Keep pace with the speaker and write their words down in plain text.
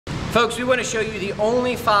Folks, we want to show you the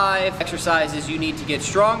only 5 exercises you need to get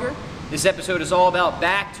stronger. This episode is all about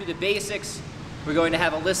back to the basics. We're going to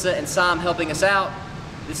have Alyssa and Sam helping us out.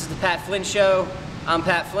 This is the Pat Flynn Show. I'm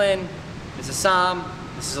Pat Flynn. This is Sam.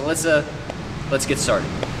 This is Alyssa. Let's get started.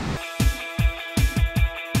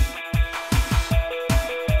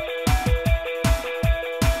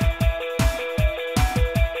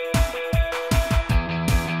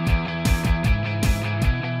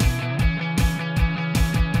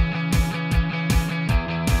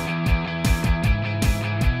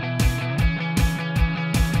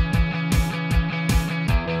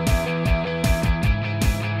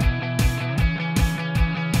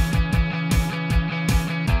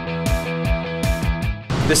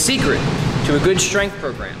 The secret to a good strength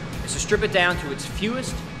program is to strip it down to its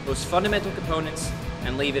fewest, most fundamental components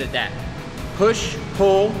and leave it at that. Push,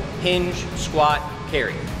 pull, hinge, squat,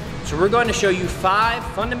 carry. So we're going to show you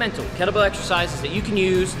 5 fundamental kettlebell exercises that you can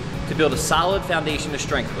use to build a solid foundation of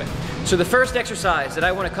strength with. So the first exercise that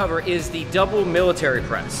I want to cover is the double military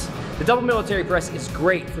press. The double military press is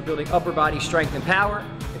great for building upper body strength and power.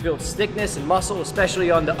 It builds thickness and muscle, especially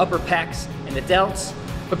on the upper pecs and the delts.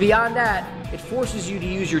 But beyond that, it forces you to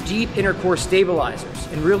use your deep inner core stabilizers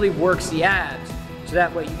and really works the abs, so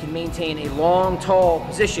that way you can maintain a long, tall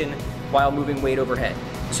position while moving weight overhead.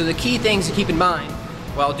 So the key things to keep in mind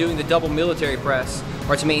while doing the double military press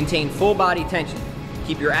are to maintain full body tension.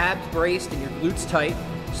 Keep your abs braced and your glutes tight,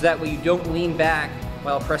 so that way you don't lean back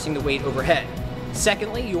while pressing the weight overhead.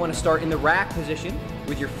 Secondly, you want to start in the rack position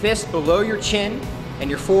with your fist below your chin and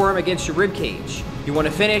your forearm against your rib cage. You want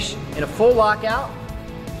to finish in a full lockout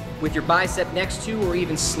with your bicep next to or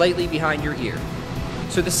even slightly behind your ear.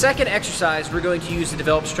 So the second exercise we're going to use to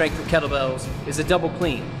develop strength with kettlebells is a double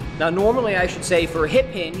clean. Now normally I should say for a hip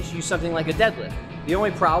hinge, use something like a deadlift. The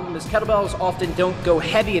only problem is kettlebells often don't go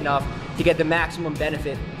heavy enough to get the maximum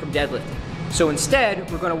benefit from deadlifting. So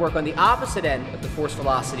instead, we're going to work on the opposite end of the force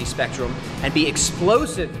velocity spectrum and be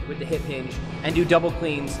explosive with the hip hinge and do double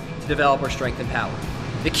cleans to develop our strength and power.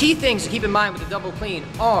 The key things to keep in mind with the double clean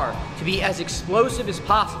are to be as explosive as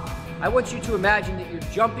possible. I want you to imagine that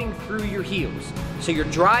you're jumping through your heels. So you're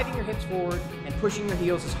driving your hips forward and pushing your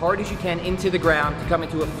heels as hard as you can into the ground to come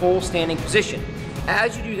into a full standing position.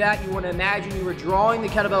 As you do that, you want to imagine you are drawing the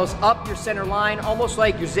kettlebells up your center line, almost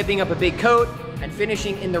like you're zipping up a big coat and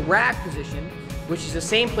finishing in the rack position, which is the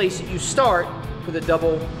same place that you start for the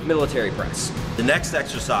double military press. The next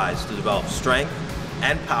exercise to develop strength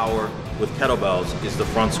and power with kettlebells is the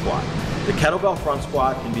front squat. The kettlebell front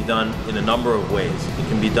squat can be done in a number of ways. It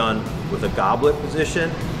can be done with a goblet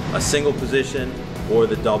position, a single position, or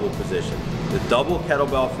the double position. The double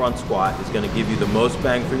kettlebell front squat is going to give you the most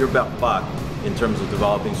bang for your buck in terms of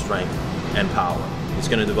developing strength and power. It's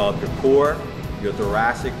going to develop your core, your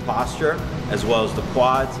thoracic posture, as well as the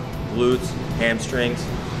quads, glutes, hamstrings.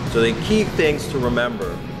 So the key things to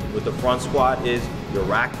remember with the front squat is your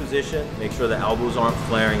rack position. Make sure the elbows aren't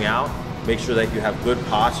flaring out. Make sure that you have good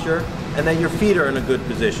posture and that your feet are in a good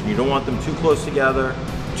position. You don't want them too close together,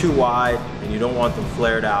 too wide, and you don't want them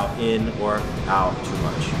flared out in or out too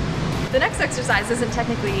much. The next exercise isn't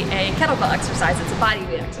technically a kettlebell exercise, it's a body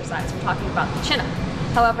weight exercise. We're talking about the chin-up.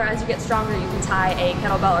 However, as you get stronger, you can tie a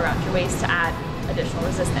kettlebell around your waist to add additional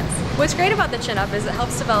resistance. What's great about the chin-up is it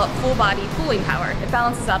helps develop full body pulling power. It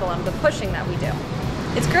balances out a lot of the pushing that we do.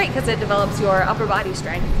 It's great because it develops your upper body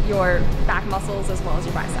strength, your back muscles, as well as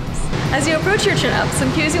your biceps. As you approach your chin-up,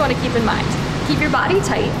 some cues you want to keep in mind. Keep your body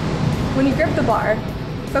tight. When you grip the bar,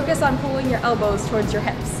 focus on pulling your elbows towards your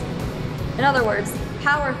hips. In other words,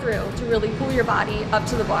 power through to really pull your body up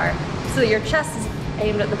to the bar so that your chest is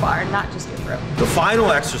aimed at the bar, not just your throat. The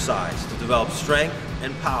final exercise to develop strength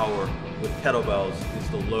and power with kettlebells is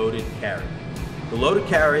the loaded carry. The loaded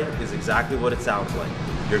carry is exactly what it sounds like.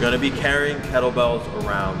 You're going to be carrying kettlebells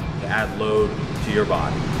around to add load to your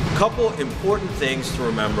body. A couple important things to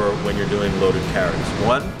remember when you're doing loaded carries.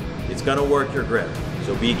 One, it's going to work your grip,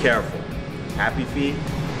 so be careful. Happy feet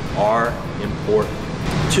are important.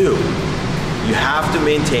 Two, you have to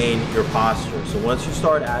maintain your posture. So once you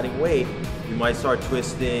start adding weight, you might start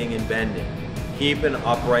twisting and bending. Keep an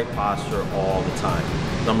upright posture all the time.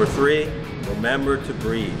 Number 3, remember to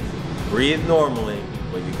breathe. Breathe normally,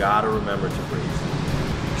 but you gotta remember to breathe.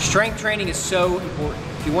 Strength training is so important.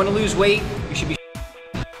 If you want to lose weight, you should be if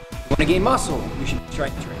you want to gain muscle, you should be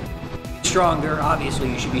strength training. If you get stronger,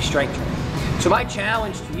 obviously you should be strength training. So my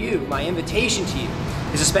challenge to you, my invitation to you,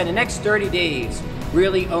 is to spend the next 30 days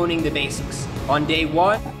really owning the basics. On day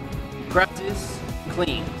 1, presses,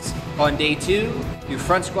 cleans. On day 2, do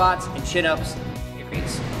front squats and chin-ups.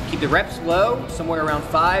 Keep the reps low, somewhere around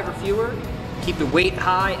 5 or fewer. Keep the weight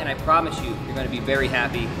high, and I promise you, you're going to be very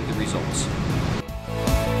happy with the results.